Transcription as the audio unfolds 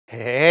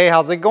Hey,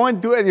 how's it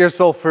going,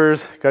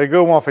 do-it-yourselfers? Got a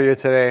good one for you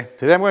today.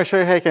 Today I'm going to show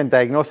you how you can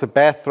diagnose a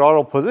bad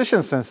throttle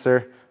position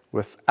sensor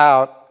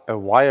without a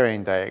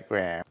wiring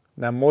diagram.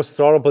 Now most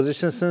throttle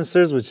position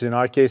sensors, which in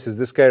our case is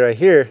this guy right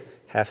here,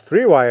 have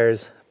 3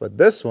 wires, but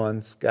this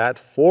one's got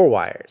 4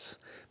 wires.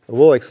 But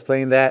we'll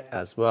explain that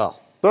as well.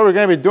 So we're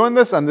going to be doing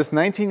this on this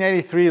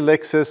 1993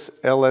 Lexus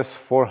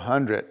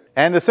LS400.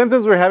 And the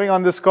symptoms we're having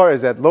on this car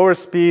is at lower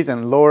speeds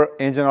and lower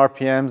engine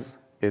RPMs.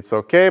 It's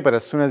okay, but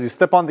as soon as you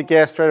step on the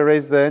gas, try to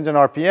raise the engine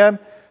RPM,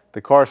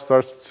 the car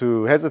starts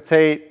to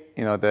hesitate,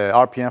 the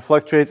RPM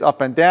fluctuates up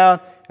and down,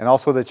 and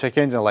also the check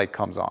engine light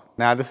comes on.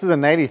 Now this is a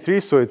 93,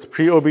 so it's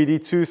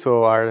pre-OBD2,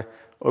 so our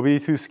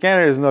OBD2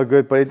 scanner is no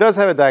good, but it does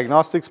have a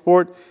diagnostics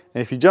port,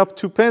 and if you jump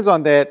 2 pins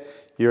on that,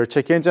 your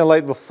check engine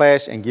light will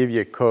flash and give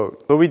you a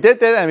code. So we did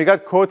that and we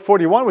got code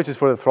 41, which is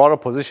for the throttle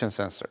position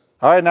sensor.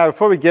 All right, now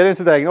before we get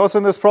into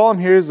diagnosing this problem,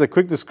 here's a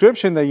quick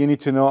description that you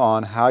need to know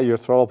on how your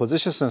throttle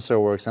position sensor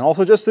works. And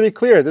also just to be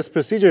clear, this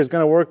procedure is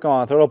going to work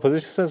on throttle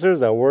position sensors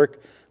that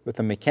work with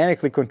a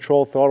mechanically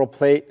controlled throttle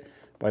plate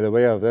by the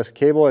way of this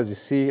cable. As you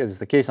see, as is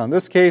the case on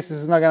this case, this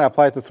is not going to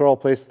apply to throttle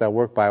plates that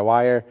work by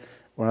wire,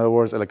 or in other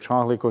words,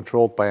 electronically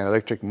controlled by an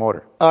electric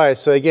motor. All right,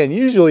 so again,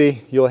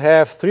 usually you'll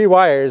have 3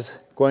 wires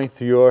going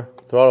through your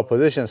throttle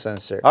position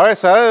sensor. All right,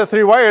 so out of the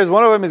 3 wires,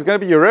 one of them is going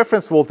to be your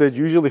reference voltage,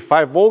 usually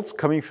 5 volts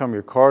coming from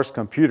your car's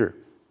computer.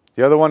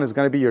 The other one is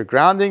going to be your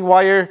grounding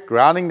wire,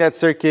 grounding that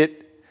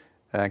circuit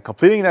and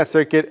completing that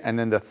circuit. And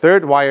then the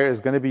third wire is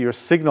going to be your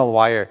signal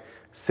wire,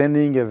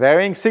 sending a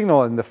varying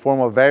signal in the form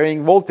of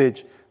varying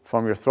voltage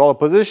from your throttle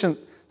position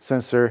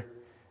sensor.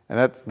 And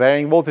that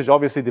varying voltage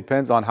obviously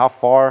depends on how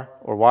far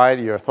or wide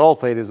your throttle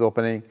plate is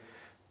opening,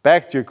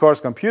 back to your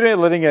car's computer,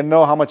 letting it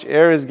know how much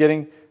air is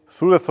getting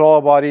through the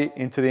throttle body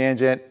into the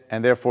engine,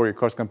 and therefore your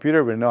car's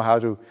computer will know how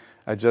to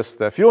adjust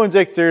the fuel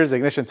injectors,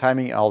 ignition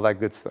timing, all that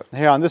good stuff.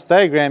 Here on this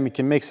diagram, you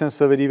can make sense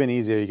of it even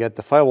easier. You got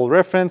the 5-volt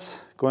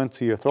reference going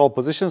to your throttle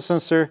position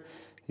sensor,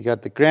 you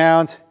got the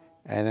ground,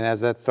 and then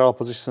as that throttle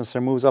position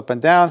sensor moves up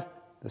and down,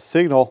 the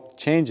signal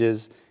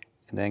changes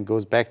and then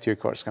goes back to your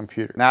car's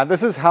computer. Now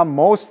this is how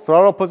most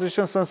throttle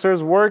position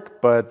sensors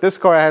work, but this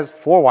car has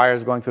 4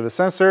 wires going to the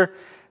sensor.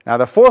 Now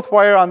the 4th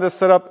wire on this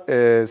setup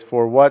is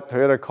for what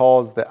Toyota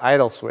calls the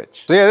idle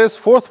switch. So yeah, this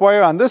 4th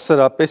wire on this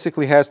setup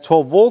basically has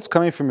 12 volts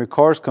coming from your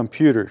car's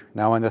computer.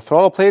 Now when the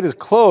throttle plate is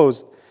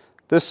closed,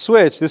 this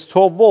switch, this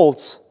 12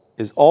 volts,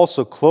 is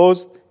also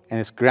closed and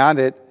it's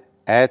grounded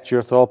at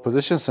your throttle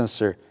position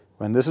sensor.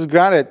 When this is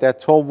grounded,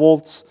 that 12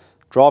 volts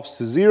drops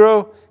to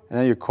 0, and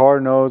then your car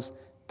knows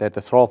that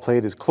the throttle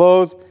plate is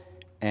closed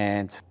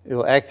and it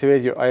will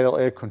activate your idle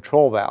air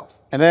control valve.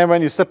 And then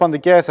when you step on the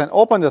gas and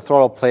open the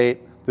throttle plate,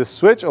 this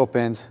switch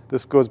opens,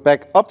 this goes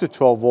back up to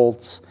 12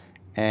 volts,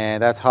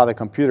 and that's how the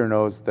computer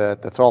knows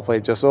that the throttle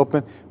plate just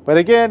opened. But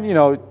again,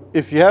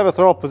 if you have a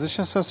throttle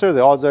position sensor,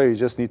 the odds are you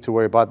just need to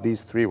worry about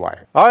these 3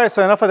 wires. All right,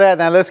 so enough of that.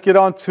 Now let's get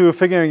on to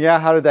figuring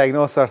out how to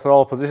diagnose our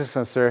throttle position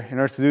sensor. In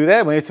order to do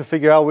that, we need to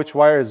figure out which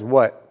wire is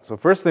what. So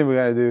first thing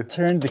we're going to do,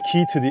 turn the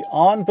key to the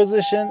on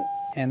position,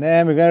 and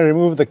then we're going to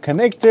remove the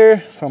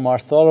connector from our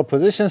throttle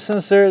position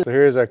sensor. So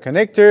here's our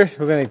connector.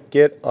 We're going to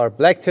get our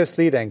black test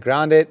lead and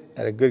ground it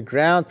at a good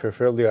ground,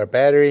 preferably our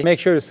battery. Make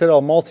sure to set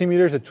our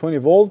multimeter to 20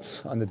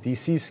 volts on the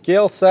DC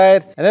scale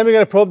side. And then we're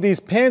going to probe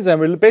these pins, and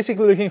we're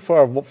basically looking for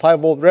our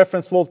 5-volt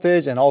reference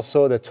voltage and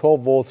also the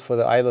 12 volts for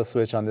the idle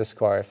switch on this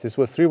car. If this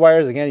was 3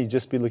 wires, again, you'd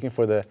just be looking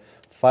for the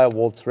 5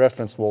 volts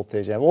reference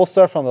voltage. And we'll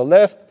start from the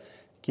left,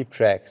 keep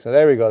track. So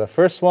there we go. The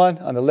first one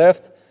on the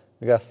left,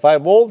 we got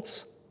 5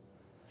 volts.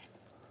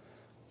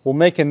 We'll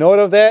make a note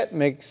of that.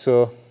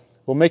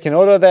 We'll make a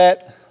note of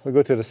that. We'll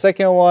go to the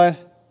second one.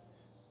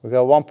 We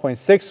got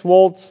 1.6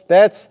 volts.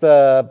 That's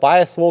the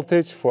bias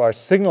voltage for our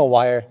signal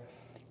wire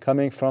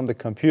coming from the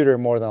computer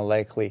more than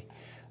likely.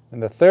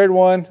 And the third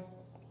one,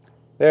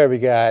 there we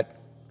got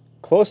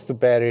close to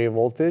battery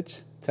voltage,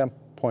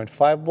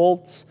 10.5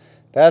 volts.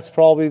 That's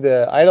probably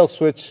the idle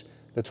switch,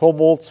 the 12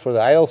 volts for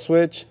the idle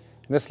switch.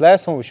 And this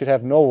last one, we should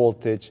have no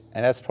voltage,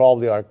 and that's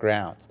probably our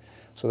ground.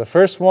 So the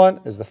first one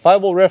is the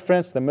 5-volt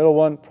reference, the middle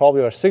one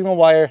probably our signal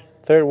wire,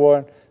 third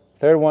one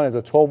is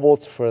the 12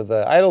 volts for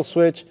the idle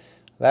switch,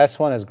 last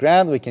one is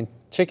ground. We can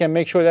check and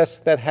make sure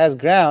that has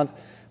ground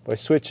by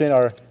switching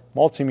our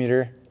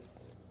multimeter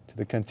to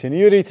the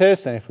continuity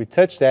test, and if we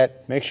touch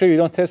that, make sure you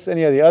don't test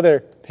any of the other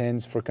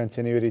pins for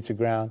continuity to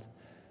ground.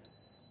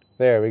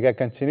 There, we got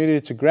continuity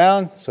to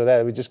ground, so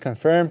that we just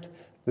confirmed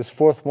this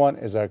 4th one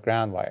is our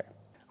ground wire.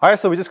 All right,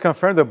 so we just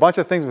confirmed a bunch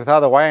of things without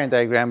the wiring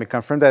diagram. We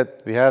confirmed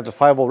that we have the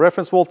 5-volt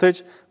reference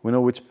voltage. We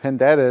know which pin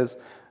that is.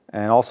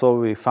 And also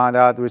we found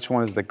out which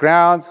one is the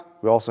ground.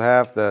 We also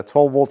have the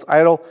 12 volts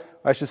idle.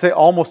 I should say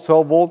almost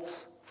 12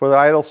 volts for the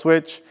idle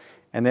switch.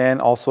 And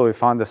then also we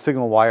found the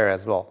signal wire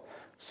as well.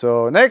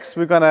 So next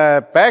we're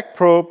gonna back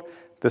probe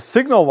the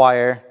signal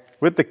wire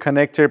with the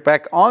connector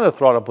back on the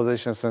throttle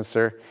position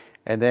sensor,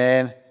 and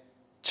then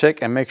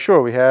check and make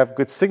sure we have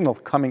good signal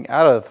coming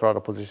out of the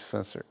throttle position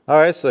sensor. All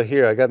right, so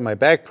here I got my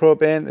back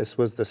probe in. This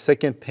was the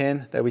 2nd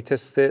pin that we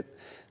tested.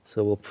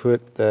 So we'll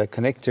put the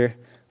connector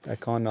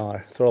Back on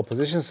our throttle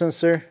position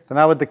sensor. So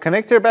now with the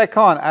connector back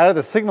on, out of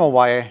the signal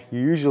wire,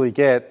 you usually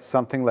get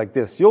something like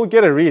this. You'll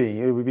get a reading.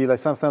 It would be like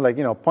something like,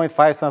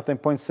 0.5 something,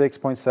 0.6,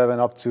 0.7,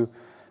 up to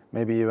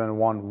maybe even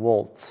 1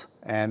 volt.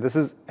 And this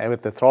is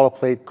with the throttle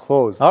plate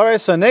closed. All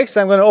right, so next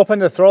I'm gonna open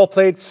the throttle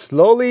plate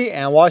slowly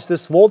and watch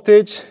this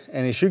voltage,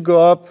 and it should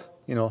go up,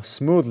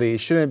 smoothly. It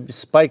shouldn't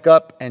spike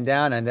up and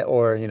down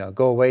or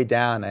go way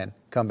down and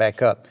come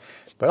back up.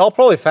 But I'll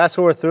probably fast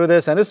forward through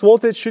this, and this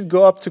voltage should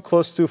go up to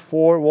close to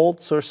 4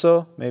 volts or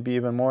so, maybe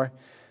even more.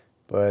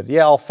 But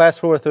yeah, I'll fast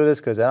forward through this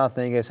because I don't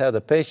think you guys have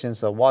the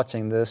patience of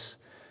watching this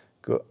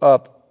go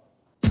up.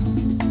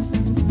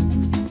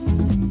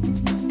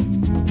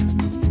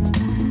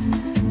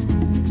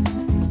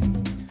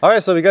 All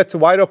right, so we got to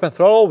wide open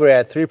throttle. We're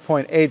at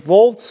 3.8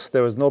 volts.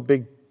 There was no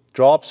big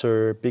drops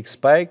or big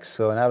spikes.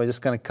 So now we're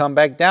just gonna come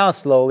back down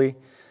slowly.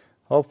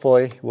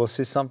 Hopefully we'll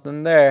see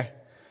something there.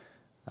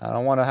 I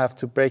don't want to have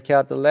to break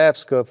out the lab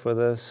scope for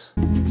this.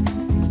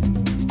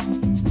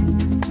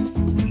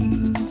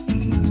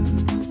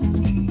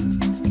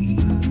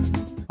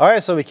 All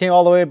right, so we came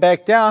all the way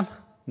back down.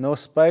 No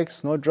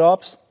spikes, no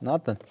drops,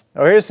 nothing.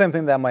 Now here's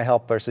something that might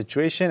help our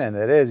situation, and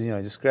that is,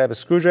 just grab a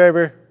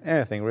screwdriver,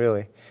 anything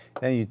really.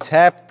 Then you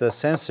tap the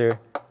sensor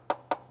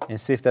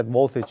and see if that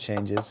voltage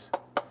changes.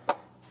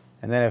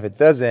 And then if it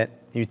doesn't,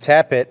 you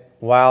tap it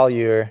while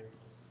you're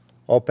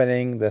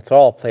opening the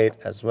throttle plate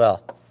as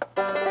well.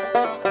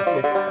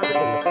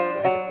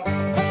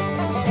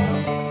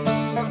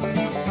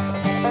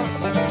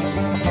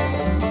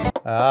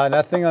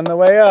 Nothing on the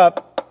way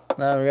up.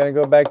 Now we're gonna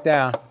go back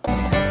down.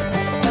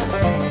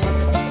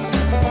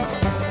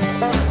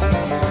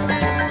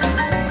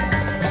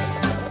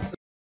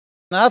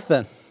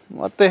 Nothing.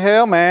 What the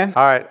hell, man?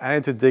 All right, I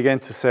need to dig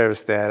into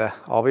service data.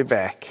 I'll be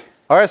back.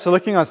 All right, so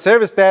looking on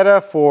service data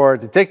for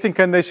detecting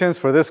conditions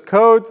for this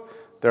code,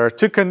 there are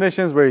 2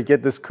 conditions where you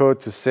get this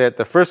code to set.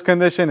 The first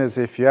condition is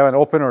if you have an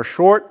open or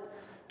short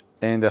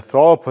in the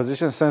throttle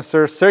position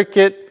sensor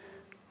circuit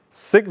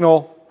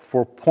signal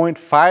for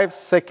 0.5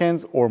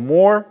 seconds or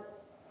more.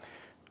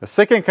 The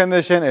second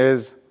condition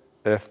is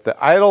if the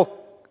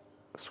idle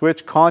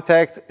switch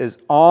contact is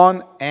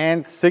on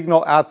and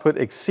signal output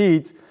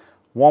exceeds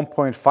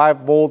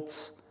 1.5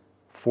 volts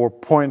for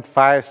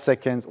 0.5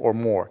 seconds or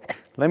more.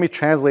 Let me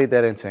translate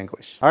that into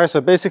English. All right,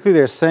 so basically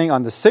they're saying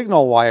on the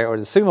signal wire or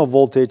the signal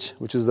voltage,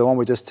 which is the one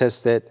we just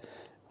tested,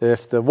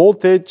 if the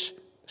voltage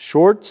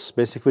shorts,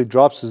 basically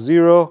drops to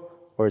 0,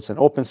 or it's an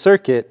open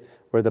circuit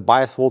where the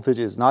bias voltage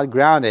is not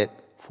grounded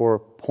for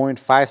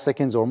 0.5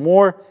 seconds or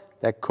more,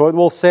 that code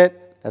will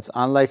set. That's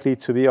unlikely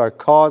to be our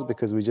cause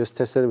because we just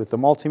tested it with the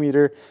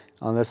multimeter.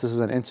 Unless this is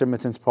an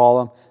intermittence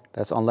problem,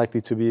 that's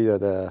unlikely to be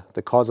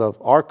the cause of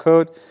our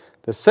code.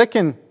 The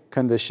second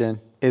condition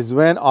is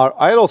when our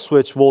idle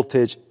switch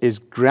voltage is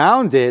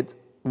grounded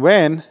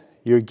when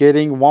you're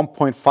getting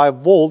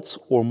 1.5 volts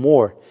or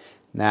more.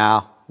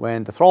 Now,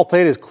 when the throttle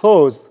plate is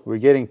closed, we're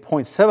getting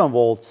 0.7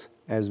 volts.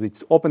 As we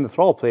open the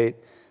throttle plate,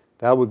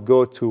 that would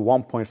go to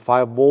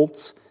 1.5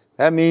 volts.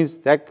 That means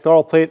that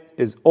throttle plate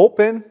is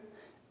open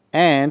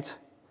and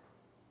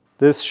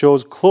this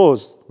shows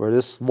closed, where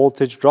this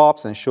voltage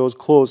drops and shows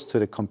closed to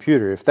the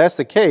computer. If that's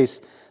the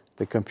case,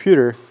 the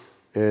computer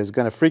is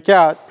going to freak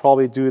out,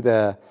 probably do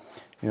the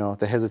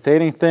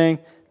hesitating thing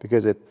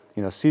because it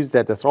sees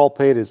that the throttle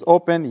plate is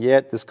open,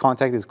 yet this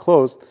contact is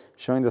closed,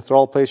 showing the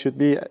throttle plate should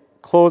be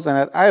closed and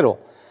at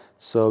idle.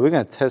 So we're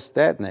going to test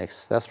that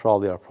next. That's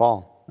probably our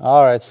problem.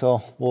 All right,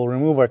 so we'll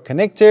remove our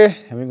connector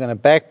and we're going to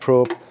back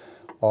probe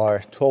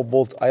our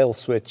 12-volt idle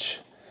switch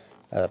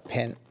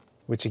pin,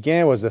 which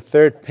again was the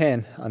 3rd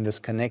pin on this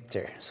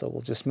connector. So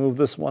we'll just move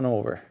this one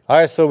over. All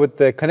right, so with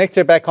the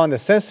connector back on the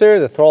sensor,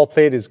 the throttle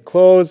plate is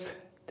closed.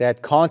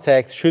 That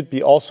contact should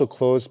be also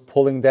closed,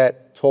 pulling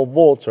that 12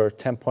 volts or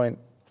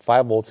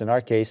 10.5 volts in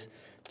our case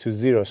to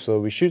 0. So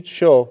we should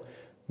show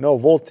no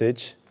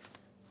voltage.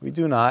 We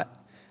do not.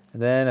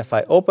 And then if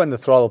I open the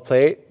throttle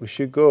plate, we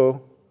should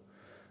go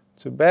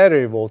to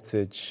battery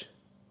voltage.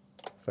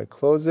 If I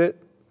close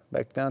it,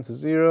 back down to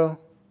 0.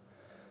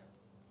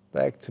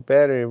 Back to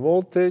battery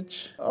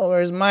voltage. Oh,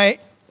 where's my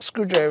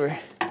screwdriver?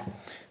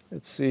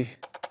 Let's see.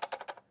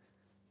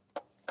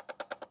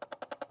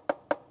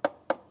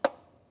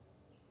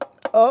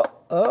 Oh,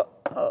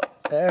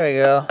 there we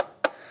go.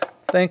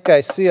 Think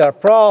I see our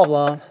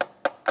problem.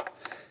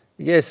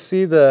 You guys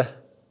see the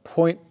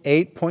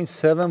 0.8,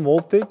 0.7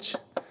 voltage?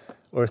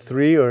 Or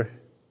 3 or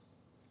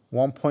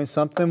 1 point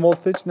something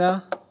voltage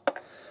now?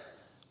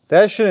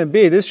 That shouldn't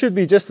be. This should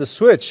be just a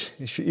switch.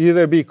 It should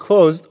either be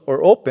closed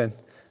or open.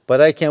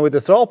 But I can, with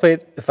the throttle plate,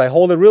 if I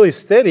hold it really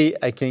steady,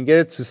 I can get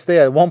it to stay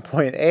at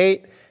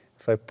 1.8.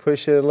 If I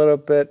push it a little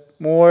bit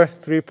more,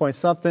 3 point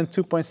something,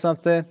 2 point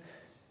something,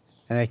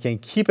 and I can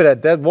keep it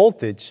at that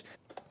voltage.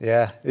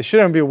 Yeah, it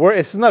shouldn't be working.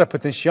 This is not a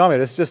potentiometer.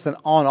 It's just an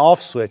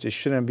on-off switch. It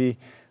shouldn't be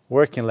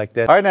working like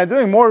that. All right, now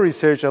doing more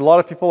research, a lot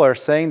of people are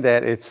saying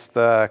that it's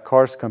the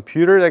car's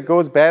computer that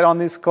goes bad on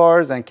these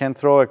cars and can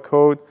throw a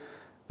code,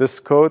 this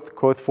code,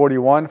 code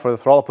 41 for the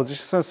throttle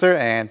position sensor,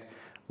 and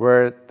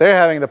Where they're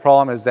having the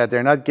problem is that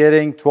they're not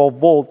getting 12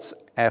 volts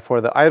for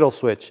the idle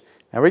switch.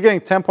 And we're getting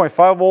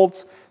 10.5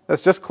 volts.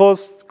 That's just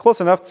close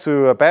enough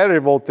to a battery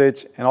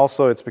voltage, and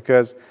also it's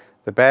because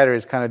the battery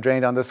is kind of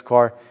drained on this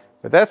car.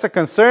 But that's a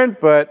concern,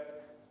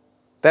 but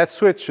that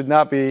switch should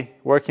not be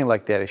working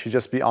like that. It should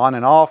just be on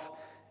and off,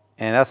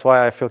 and that's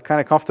why I feel kind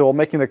of comfortable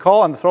making the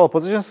call on the throttle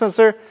position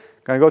sensor.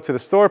 Gonna go to the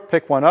store,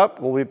 pick one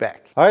up, we'll be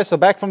back. All right, so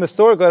back from the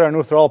store, got our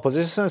new throttle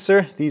position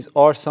sensor. These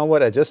are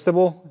somewhat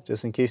adjustable,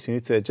 just in case you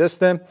need to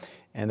adjust them.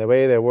 And the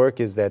way they work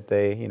is that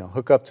they,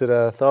 hook up to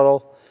the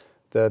throttle,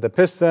 the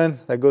piston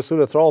that goes through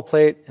the throttle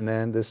plate, and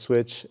then this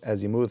switch,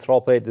 as you move the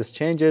throttle plate, this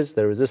changes,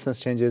 the resistance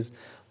changes,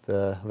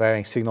 the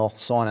varying signal,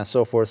 so on and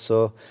so forth.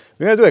 So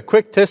we're gonna do a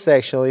quick test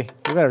actually.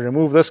 We're gonna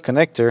remove this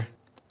connector,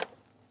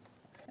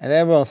 and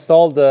then we'll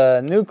install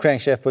the new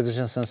crankshaft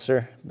position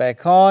sensor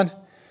back on.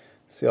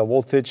 See our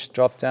voltage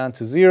drop down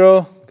to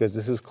 0 because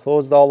this is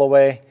closed all the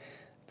way.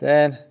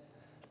 Then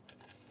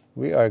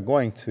we are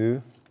going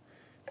to,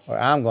 or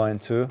I'm going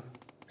to,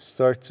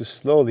 start to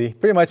slowly,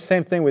 pretty much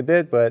same thing we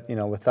did, but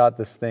without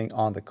this thing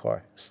on the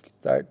car.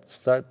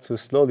 Start to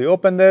slowly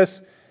open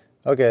this.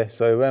 Okay,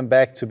 so it went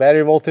back to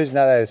battery voltage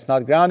now that it's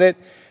not grounded.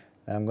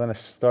 I'm gonna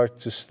start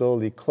to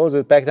slowly close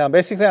it back down.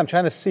 Basically, I'm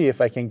trying to see if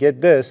I can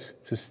get this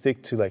to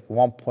stick to like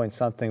 1 point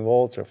something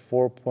volts or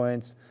 4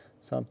 points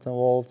something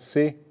volts.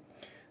 See?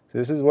 So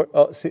this is where,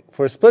 oh, see,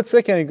 for a split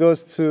second it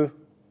goes to,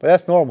 but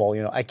that's normal.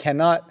 I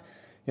cannot,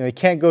 it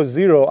can't go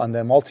 0 on the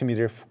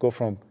multimeter, go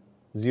from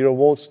 0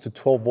 volts to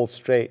 12 volts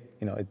straight.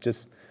 It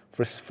just,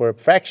 for a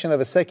fraction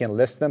of a second,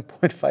 less than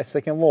 0.5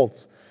 second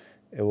volts,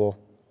 it will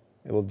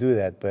do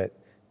that. But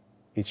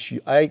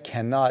I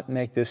cannot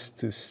make this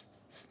to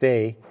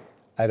stay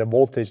at a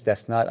voltage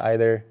that's not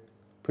either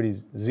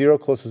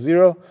close to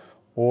 0,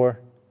 or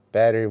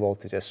battery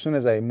voltage. As soon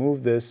as I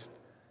move this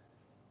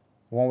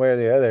one way or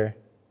the other,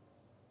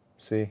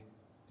 see,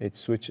 it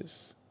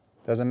switches.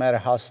 Doesn't matter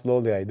how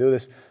slowly I do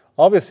this.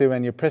 Obviously,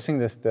 when you're pressing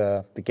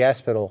the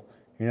gas pedal,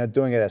 you're not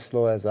doing it as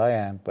slow as I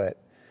am, but it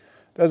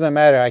doesn't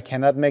matter. I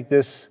cannot make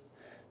this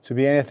to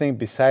be anything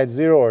besides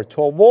 0 or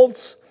 12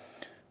 volts.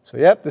 So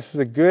yep, this is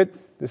a good,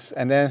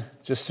 and then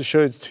just to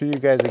show it to you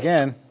guys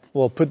again,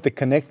 we'll put the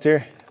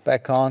connector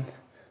back on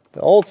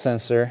the old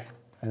sensor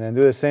and then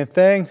do the same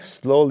thing,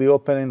 slowly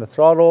opening the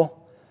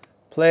throttle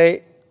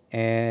plate,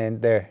 and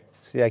there.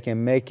 See, I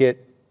can make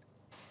it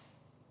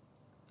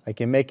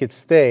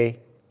stay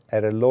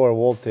at a lower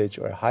voltage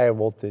or a higher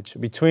voltage,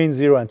 between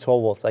 0 and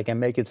 12 volts. I can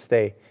make it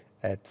stay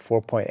at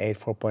 4.8,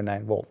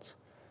 4.9 volts.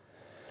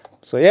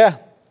 So yeah,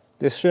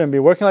 this shouldn't be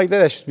working like that.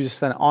 That should be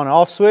just an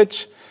on-off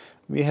switch.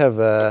 We have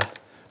a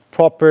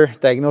proper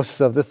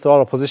diagnosis of the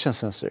throttle position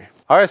sensor.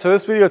 All right, so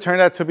this video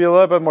turned out to be a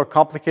little bit more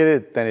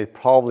complicated than it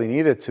probably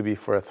needed to be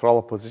for a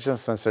throttle position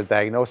sensor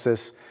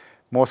diagnosis.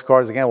 Most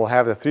cars, again, will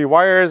have the 3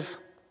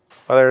 wires.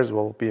 Others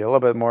will be a little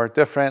bit more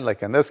different,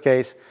 like in this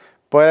case.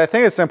 But I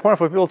think it's important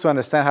for people to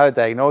understand how to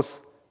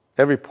diagnose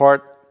every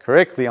part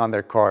correctly on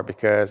their car,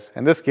 because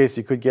in this case,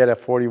 you could get a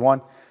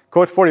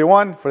code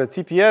 41 for the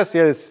TPS,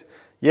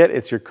 yet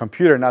it's your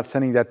computer not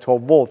sending that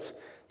 12 volts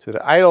to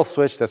the idle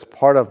switch that's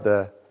part of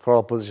the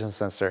throttle position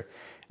sensor.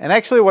 And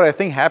actually what I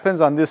think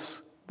happens on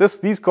these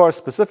cars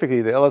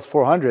specifically, the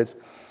LS400s,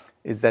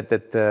 is that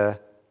the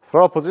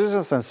throttle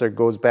position sensor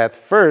goes bad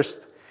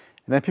first,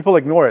 and then people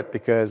ignore it,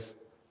 because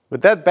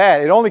with that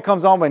bad, it only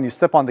comes on when you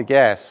step on the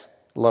gas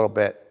a little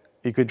bit.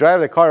 You could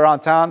drive the car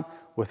around town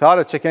without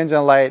a check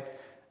engine light,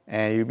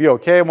 and you'd be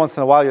okay. Once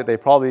in a while, they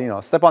probably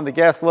step on the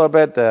gas a little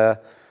bit. The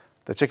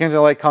check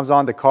engine light comes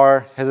on, the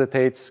car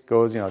hesitates,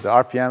 goes, the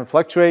RPM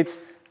fluctuates.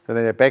 So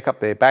then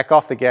they back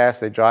off the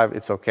gas, they drive,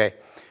 it's okay.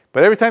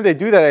 But every time they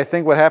do that, I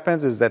think what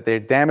happens is that they're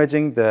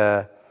damaging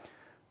the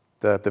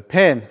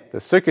pin, the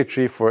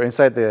circuitry for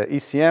inside the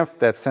ECM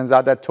that sends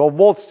out that 12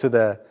 volts to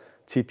the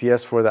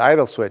TPS for the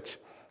idle switch.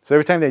 So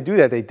every time they do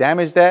that, they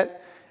damage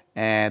that,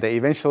 and they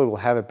eventually will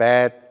have a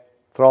bad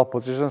throttle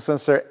position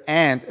sensor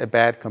and a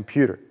bad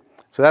computer.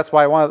 So that's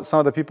why some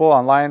of the people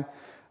online,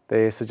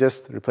 they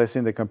suggest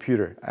replacing the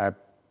computer. I'm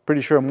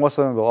pretty sure most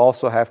of them will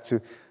also have to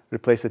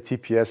replace the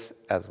TPS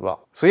as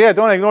well. So yeah,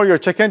 don't ignore your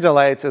check engine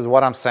lights is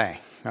what I'm saying.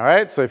 All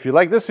right, so if you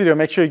like this video,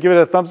 make sure you give it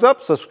a thumbs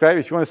up, subscribe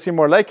if you want to see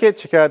more like it.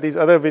 Check out these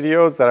other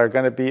videos that are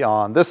going to be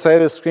on this side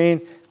of the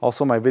screen.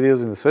 Also my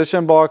videos in the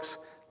description box,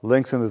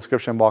 links in the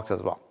description box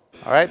as well.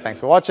 All right, thanks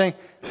for watching.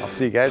 I'll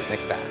see you guys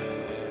next time.